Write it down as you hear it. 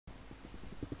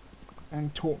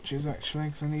And torches, actually,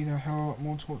 because I need a hell of a lot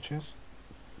more torches.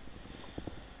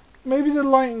 Maybe the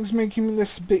lighting's making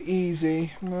this a bit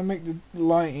easy. I'm going to make the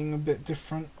lighting a bit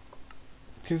different,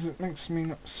 because it makes me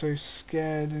not so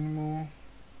scared anymore.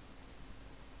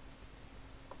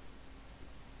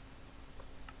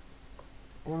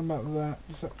 What about that?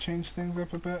 Does that change things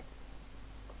up a bit?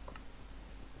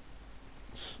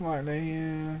 Slightly,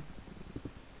 yeah.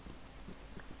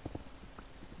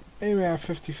 Here we have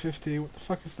 50-50. What the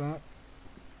fuck is that?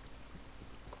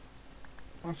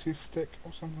 I see a stick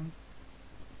or something.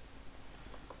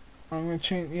 I'm gonna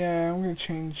change. Yeah, I'm gonna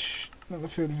change. Not the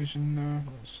field of vision. No,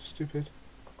 that's just stupid.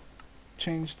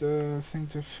 Change the thing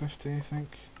to 50. I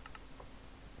think.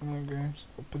 There we go. Just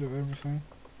got a bit of everything.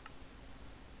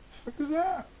 The fuck is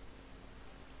that?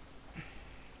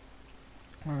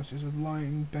 Oh, it's just a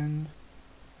lighting bend.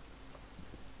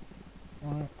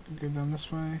 Alright, go down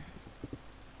this way.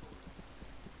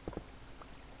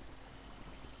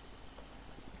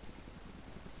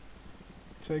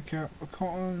 Take out the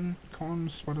cotton,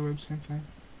 spiderweb, same thing.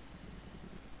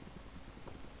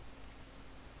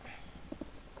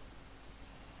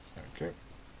 Okay.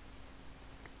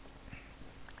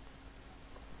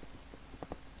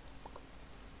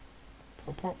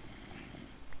 Pop pop.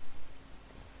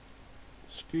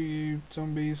 Screw you,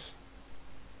 zombies.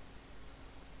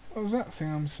 What was that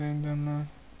thing I'm seeing down there?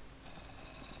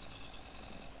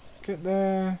 Get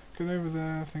there, get over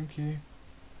there, thank you.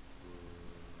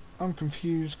 I'm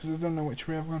confused because I don't know which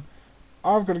way I've gone.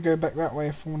 I've got to go back that way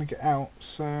if I want to get out,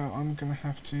 so I'm going to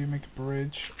have to make a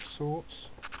bridge of sorts.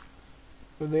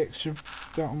 With the extra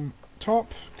down on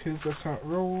top, because that's how it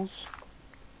rolls.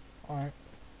 Alright.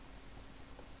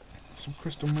 Some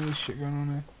crystal maze shit going on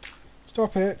here.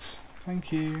 Stop it!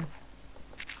 Thank you.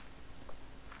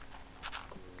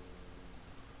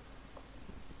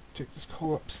 Take this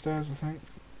coal upstairs, I think.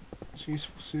 It's a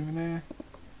useful souvenir.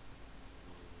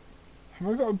 Have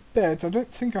I got a bed? I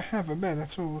don't think I have a bed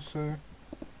at all, so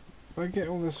if I get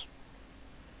all this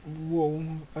wool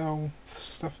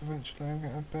stuff eventually, I'll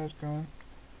get a bed going.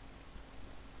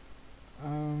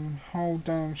 Hold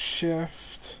down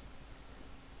shift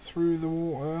through the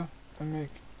water and make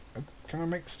can I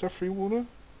make stuff through water?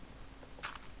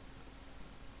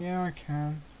 Yeah, I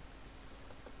can.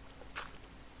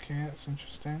 Okay, that's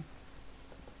interesting.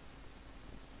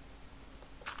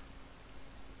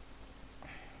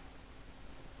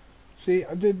 See,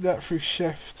 I did that through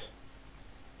shift.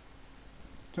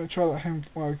 Don't try that home.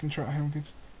 Well, we can try it home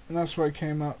goods, and that's where it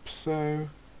came up. So,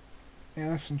 yeah,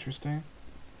 that's interesting.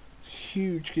 It's a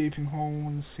huge gaping hole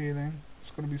in the ceiling.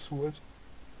 It's got to be sorted.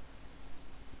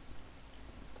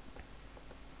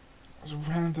 There's a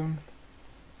random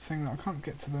thing that I can't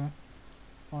get to there.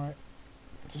 Alright,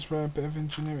 just where a bit of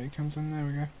ingenuity comes in. There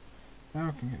we go. Now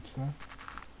I can get to there.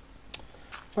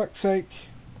 Fuck's sake.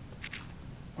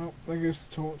 Well, there goes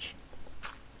the torch.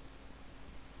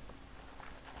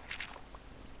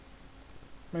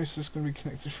 Most of it's going to be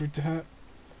connected through dirt.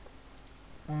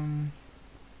 There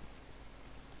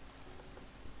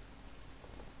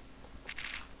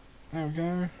we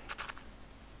go.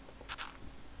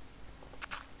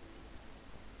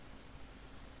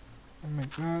 And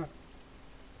make that.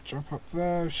 Drop up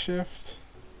there, shift.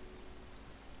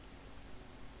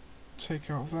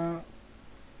 Take out that.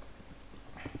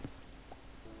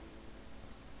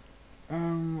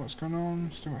 What's going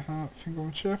on? Still got that finger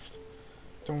on shift.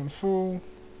 Don't want to fall.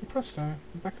 And presto,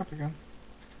 and back up again.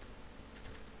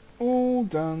 All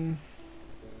done.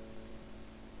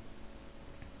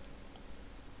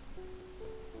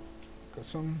 Got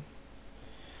some.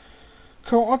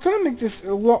 Cool. I'm gonna make this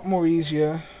a lot more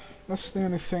easier. That's the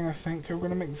only thing I think. I'm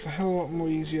gonna make this a hell of a lot more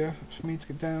easier for me to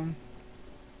get down.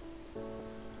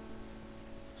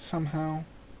 Somehow.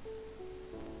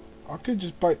 I could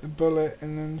just bite the bullet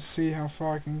and then see how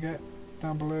far I can get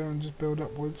down below and just build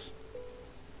upwards.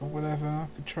 Or whatever, I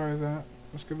could try that.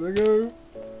 Let's give it a go.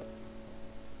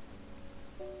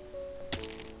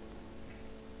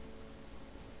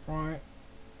 Right.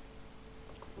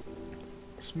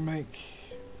 Let's make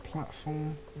a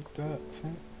platform with dirt, I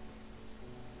think.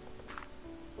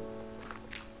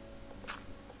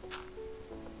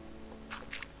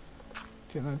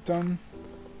 Get that done.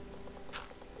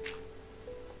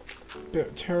 Bit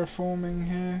of terraforming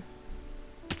here.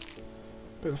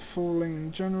 Bit of falling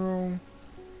in general.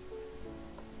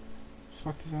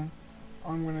 Fuck is that?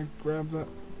 I'm gonna grab that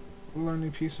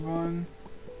lonely piece of iron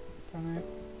down here.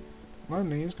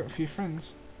 Lonely, he's got a few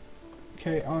friends.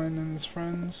 Okay, Iron and his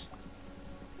friends.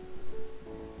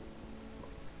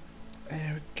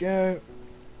 There we go.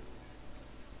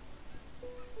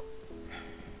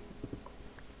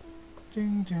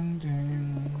 Ding ding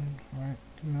ding. Right,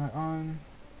 give me that iron.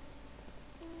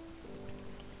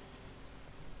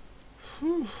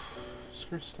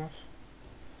 for stuff.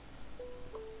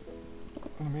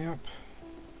 Let me up.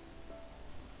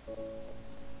 So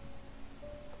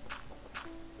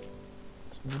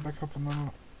go back up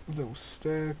another little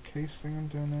staircase thing I'm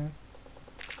doing there.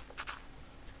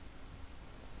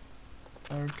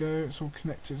 There we go, it's all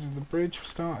connected to the bridge for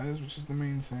starters, which is the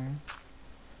main thing.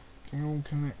 Getting all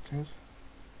connected.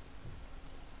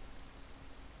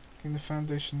 Getting the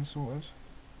foundation sorted.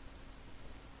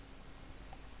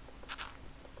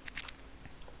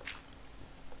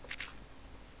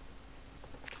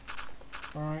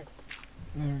 Alright,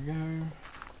 there we go.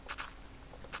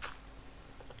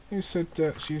 Who said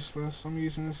dirt's useless? I'm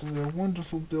using this as a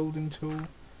wonderful building tool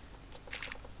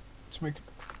to make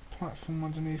a platform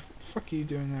underneath. What the fuck are you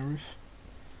doing there, Ruth?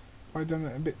 Have I done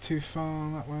it a bit too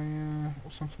far that way,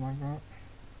 or something like that?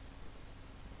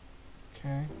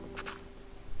 Okay.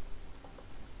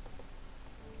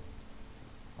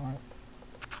 Alright.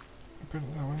 Put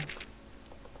it that way.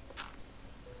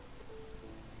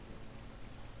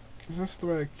 Because that's the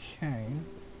way I came.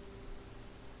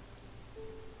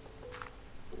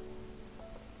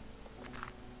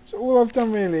 So all I've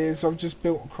done really is I've just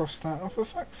built across that. Oh, for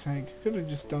fuck's sake, I could have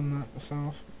just done that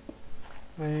myself.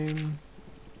 Yeah,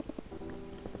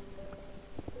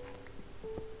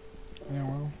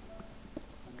 well.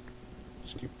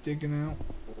 Just keep digging out.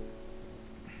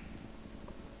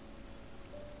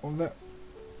 Well,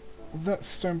 that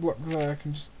stone block there, I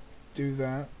can just do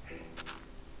that.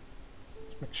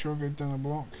 Just make sure I go down a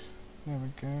block. There we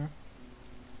go.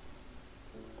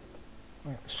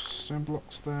 Right, stone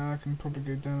blocks there, I can probably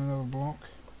go down another block.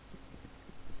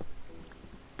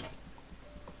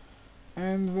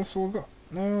 And that's all I've got.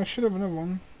 No, I should have another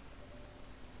one.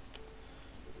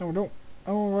 No, I don't.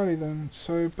 Alrighty then,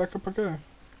 so back up I go.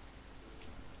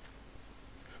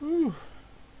 Whew.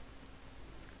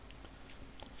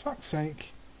 Fuck's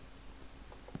sake.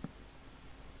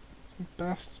 Some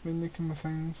bastard's been nicking my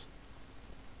things.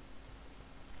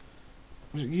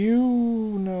 Was it you?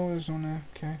 No, there's no one there.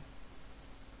 Okay.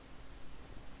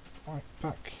 Right,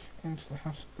 back into the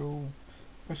house of gold.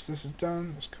 Most of this is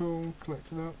done. That's cool.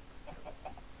 Collect it up.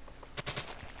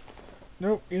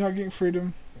 Nope, you're not getting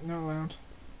freedom. You're not allowed.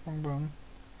 Wrong button.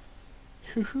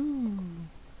 Hoo-hoo.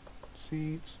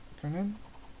 Seeds. Going in.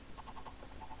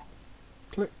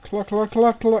 Click, cluck, cluck,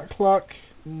 cluck, cluck, cluck.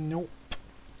 Nope.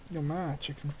 You're mad,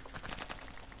 chicken.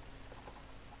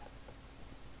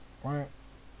 Right.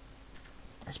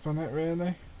 That's about it,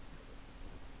 really.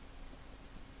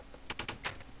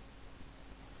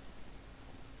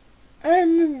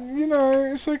 And, you know,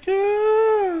 it's like,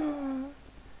 ah,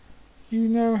 you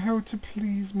know how to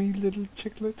please me, little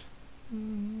chicklet.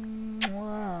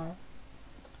 Wow.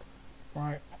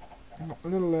 Right. I've got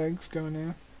little legs going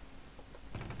here.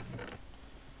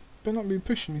 Better not be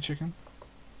pushing me, chicken.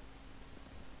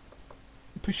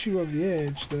 Push you over the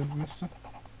edge there, mister.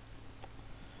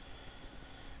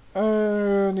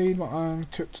 I need my iron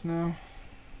cooked now.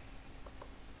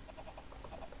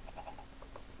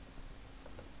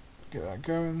 Get that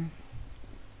going.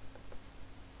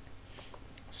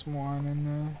 Some more iron in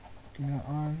there. Give me that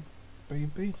iron,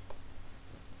 baby.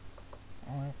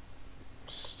 Alright.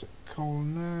 Stick coal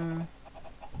in there.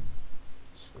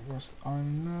 Stick the rest of the iron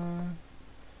in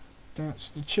there. That's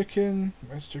the chicken.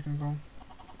 Where's the chicken gone?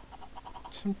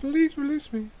 So please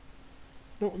release me.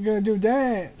 Look, we're gonna do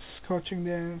dance. Coaching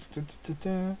dance. Da da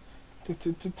da da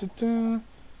da da da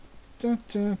da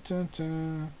da da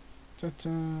da da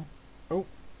da. Oh,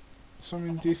 some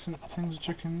indecent things with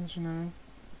chickens, you know.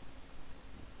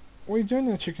 What are you doing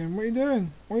there, chicken? What are you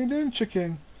doing? What are you doing,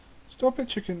 chicken? Stop it,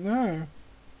 chicken. No.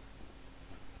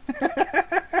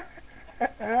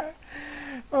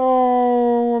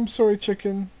 Oh, I'm sorry,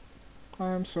 chicken. I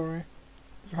am sorry.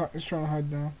 He's trying to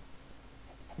hide now.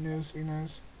 He knows, he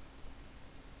knows.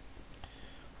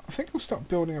 I think I'll start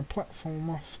building a platform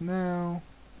off now.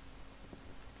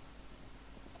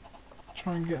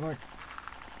 Try and get like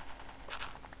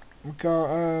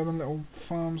my little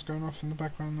farms going off in the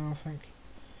background now, I think.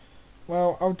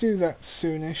 Well, I'll do that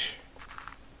soonish.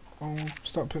 I'll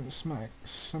start putting the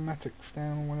schematics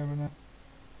down or whatever now.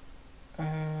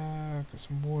 Got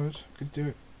some wood. Could do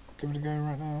it. Give it a go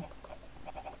right now.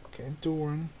 Get a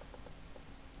door in.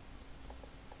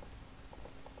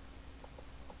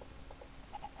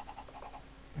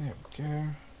 There we go.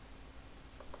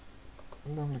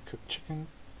 Lovely cooked chicken.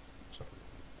 So,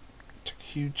 took a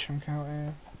huge chunk out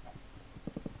here.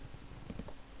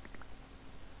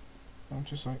 I'll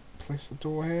just like place the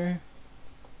door here.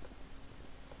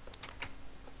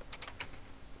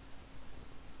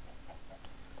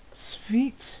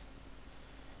 Sweet.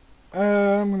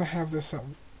 I'm gonna have this up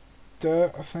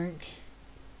dirt, I think.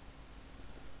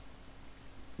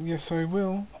 Yes, I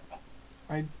will.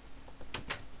 I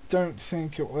don't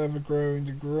think it will ever grow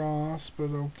into grass, but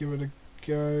I'll give it a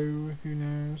go. Who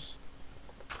knows?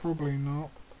 Probably not.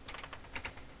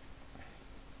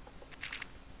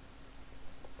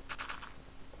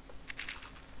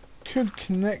 Could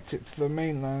connect it to the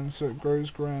mainland so it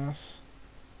grows grass.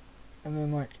 And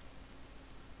then like...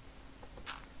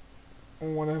 or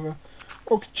whatever.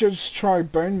 Or could just try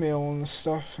bone meal and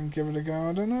stuff and give it a go.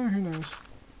 I don't know. Who knows?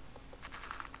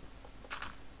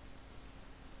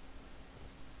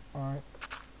 Alright.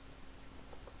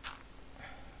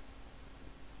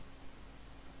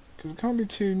 Because it can't be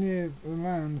too near the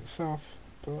land itself,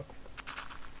 but...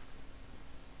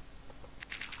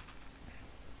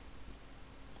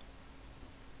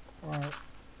 Alright.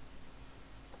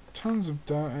 Tons of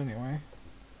dirt anyway.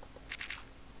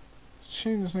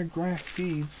 Shame there's no grass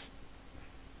seeds.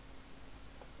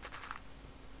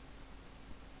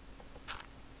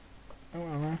 Oh, I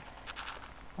don't know.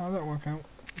 How'd that work out?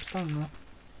 I'm standing there.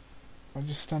 I'm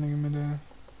just standing in midair.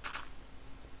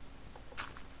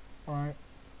 Alright.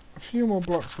 A few more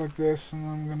blocks like this and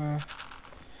I'm gonna...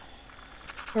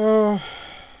 and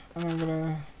I'm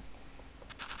gonna...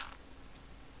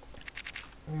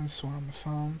 and then swarm the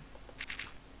farm.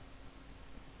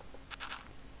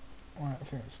 Right, I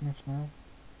think it's enough now.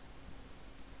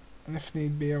 And if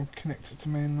need be, I'll connect it to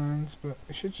mainlands, but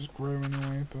it should just grow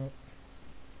anyway, but...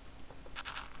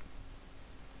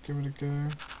 give it a go.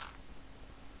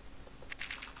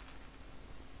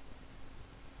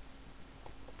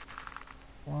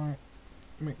 Right,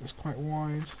 make this quite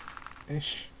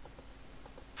wide-ish.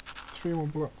 3 more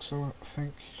blocks, I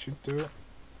think, should do it.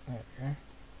 There we go.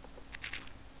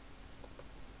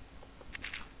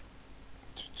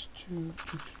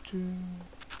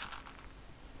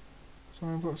 So how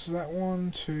many blocks is that?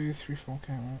 1, 2, 3, 4,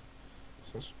 okay, right.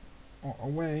 So it's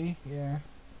away, yeah.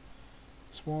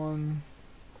 It's 1,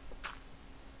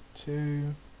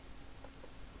 2,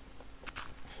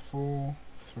 4,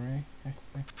 3.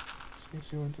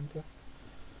 See what I did there?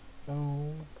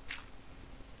 Oh.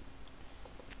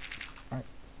 Right.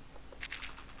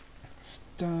 It's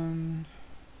done.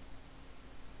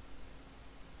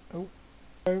 Oh.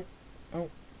 Oh. Oh.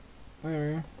 There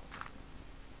we go.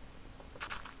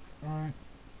 Alright.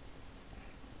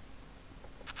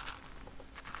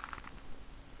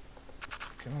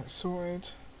 Get that sorted.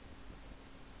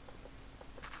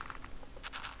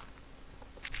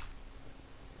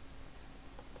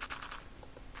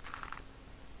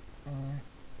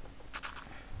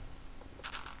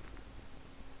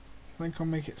 I think I'll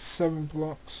make it 7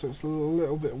 blocks, so it's a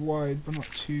little bit wide, but not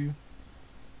too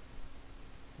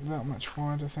that much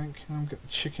wide, I think. And I'll get the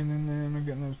chicken in there, and I'll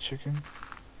get another chicken.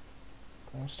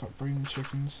 I'll start breeding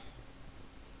chickens,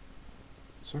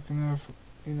 so I can have,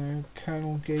 you know,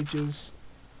 Colonel Gage's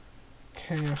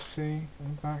KFC in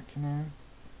the back, you know.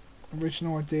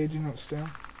 Original idea, do not steal.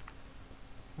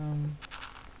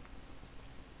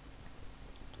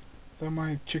 Though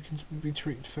my chickens will be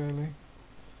treated fairly.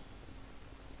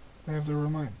 They have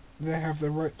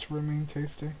the right to remain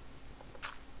tasty.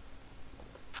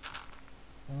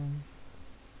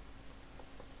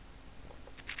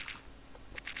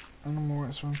 Animal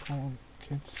rights are important,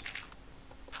 kids.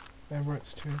 They have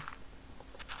rights too.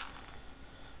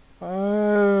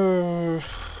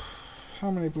 How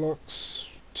many blocks?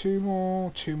 2 more?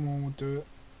 2 more will do it.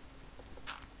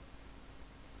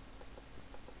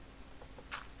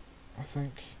 I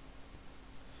think.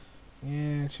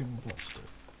 Yeah, 2 more blocks do it.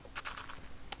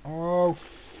 Oh,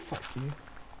 fuck you.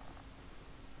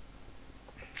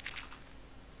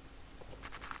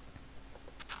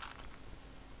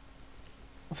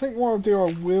 I think what I'll do,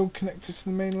 I will connect it to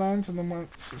the mainland, and then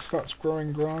once it starts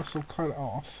growing grass, I'll cut it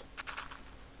off.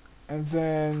 And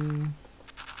then,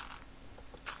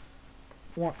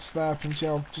 once that happens, yeah,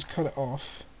 I'll just cut it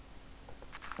off.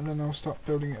 And then I'll start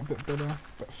building it a bit better.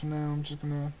 But for now, I'm just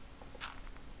going to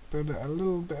build it a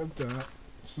little bit of dirt.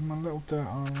 This is my little dirt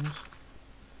island.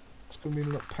 It's going to be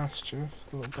a little pasture for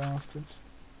the little bastards.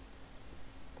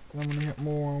 And then when I get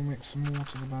more, I'll make some more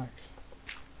to the back.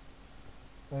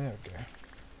 There we go.